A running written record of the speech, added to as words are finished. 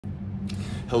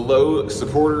Hello,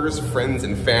 supporters, friends,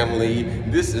 and family.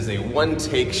 This is a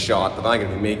one-take shot that I'm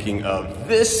gonna be making of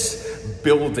this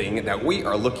building that we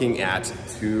are looking at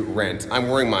to rent. I'm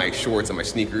wearing my shorts and my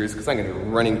sneakers because I'm gonna be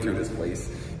running through this place.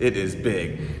 It is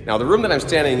big. Now, the room that I'm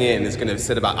standing in is gonna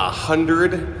sit about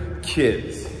 100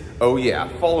 kids. Oh yeah,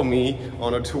 follow me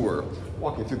on a tour.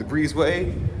 Walking through the breezeway,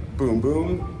 boom,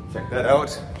 boom, check that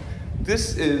out.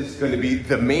 This is gonna be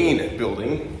the main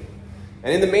building.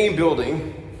 And in the main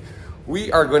building,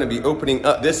 we are going to be opening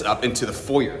this up into the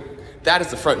foyer. That is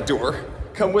the front door.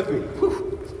 Come with me.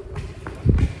 Whew.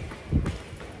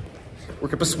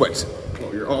 Work up a sweat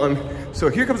while you're on. So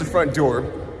here comes the front door,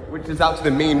 which is out to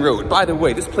the main road. By the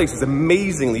way, this place is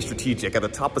amazingly strategic at the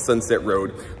top of Sunset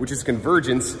Road, which is a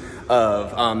convergence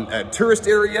of a tourist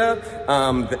area,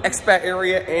 the expat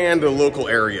area, and the local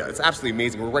area. It's absolutely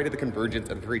amazing. We're right at the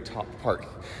convergence at the very top part.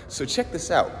 So check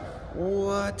this out.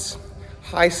 What?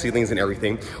 High ceilings and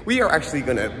everything. We are actually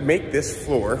gonna make this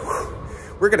floor,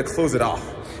 we're gonna close it off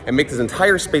and make this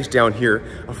entire space down here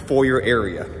a foyer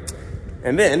area.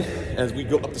 And then, as we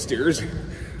go up the stairs,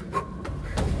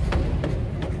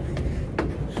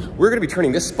 we're gonna be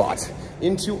turning this spot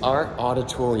into our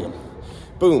auditorium.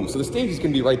 Boom, so the stage is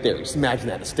gonna be right there. Just imagine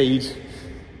that, a stage,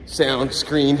 sound,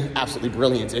 screen, absolutely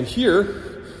brilliant. And here,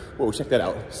 whoa, check that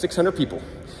out, 600 people.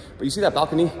 But you see that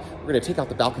balcony? We're gonna take out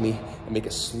the balcony and make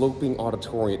a sloping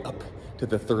auditorium up to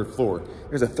the third floor.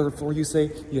 There's a third floor, you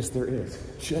say? Yes, there is.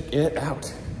 Check it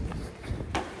out.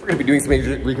 We're gonna be doing some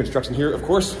major reconstruction here, of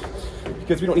course,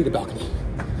 because we don't need a balcony.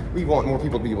 We want more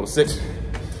people to be able to sit.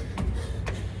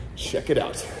 Check it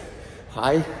out.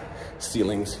 High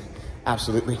ceilings,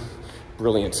 absolutely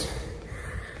brilliant.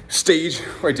 Stage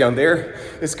right down there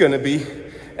is gonna be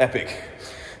epic.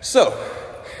 So,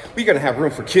 we're gonna have room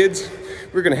for kids.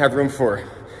 We're gonna have room for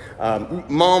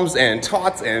moms and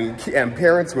tots and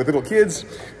parents with little kids.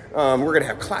 We're gonna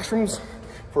have classrooms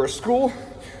for a school.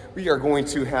 We are going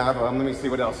to have, let me see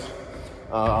what else.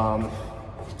 Oh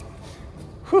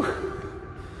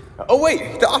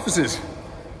wait, the offices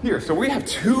here. So we have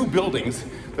two buildings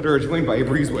that are joined by a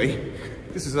breezeway.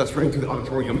 This is us running through the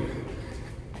auditorium.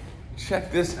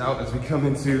 Check this out as we come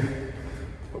into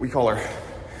what we call our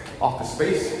office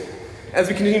space. As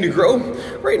we continue to grow,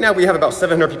 right now we have about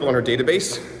 700 people on our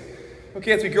database.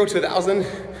 Okay, as we grow to 1,000,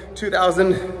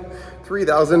 2,000,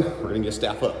 3,000, we're gonna get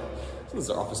staff up. So this is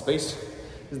our office space.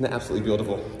 Isn't that absolutely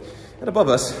beautiful? And above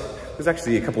us, there's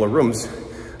actually a couple of rooms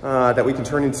that we can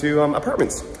turn into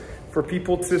apartments for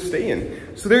people to stay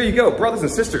in. So there you go, brothers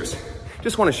and sisters.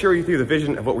 Just wanna share with you the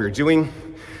vision of what we're doing.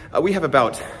 We have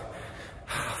about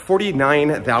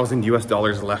 49,000 US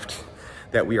dollars left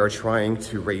that we are trying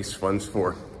to raise funds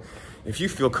for. If you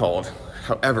feel called,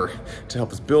 however, to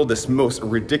help us build this most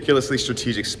ridiculously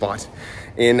strategic spot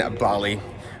in Bali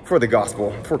for the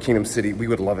gospel, for Kingdom City, we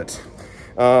would love it.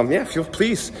 Yeah,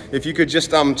 please, if you could just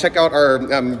check out our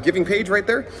giving page right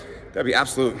there, that'd be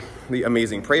absolutely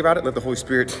amazing. Pray about it, let the Holy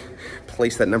Spirit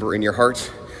place that number in your heart.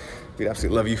 We'd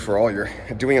absolutely love you for all your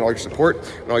doing and all your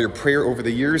support and all your prayer over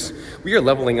the years. We are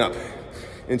leveling up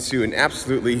into an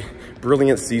absolutely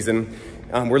brilliant season.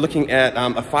 We're looking at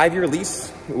a 5-year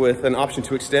lease with an option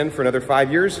to extend for another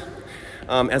 5 years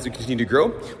as we continue to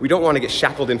grow. We don't want to get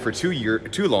shackled in for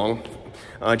too long,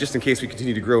 just in case we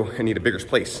continue to grow and need a bigger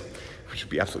place, which would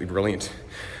be absolutely brilliant.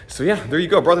 So yeah, there you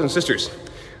go, brothers and sisters.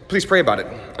 Please pray about it.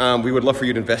 We would love for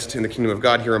you to invest in the kingdom of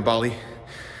God here in Bali.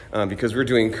 Because we're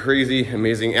doing crazy,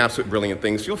 amazing, absolute brilliant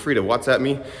things. Feel free to WhatsApp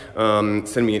me,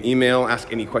 send me an email,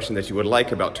 ask any question that you would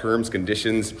like about terms,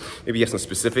 conditions, maybe you have some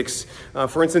specifics.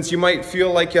 For instance, you might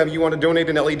feel like you want to donate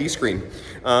an LED screen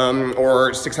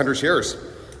or 600 chairs.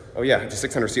 Oh yeah, it's a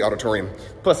 600 seat auditorium,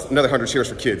 plus another 100 chairs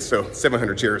for kids, so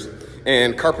 700 chairs.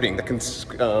 And carpeting that can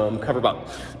cover about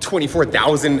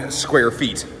 24,000 square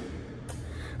feet.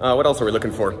 What else are we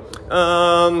looking for?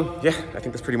 Yeah, I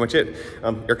think that's pretty much it.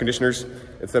 Air conditioners,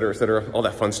 et cetera, all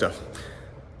that fun stuff.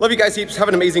 Love you guys heaps. Have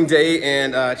an amazing day,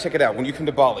 and check it out. When you come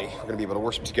to Bali, we're gonna be able to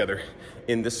worship together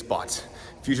in this spot.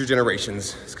 Future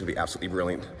generations, it's gonna be absolutely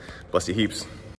brilliant. Bless you heaps.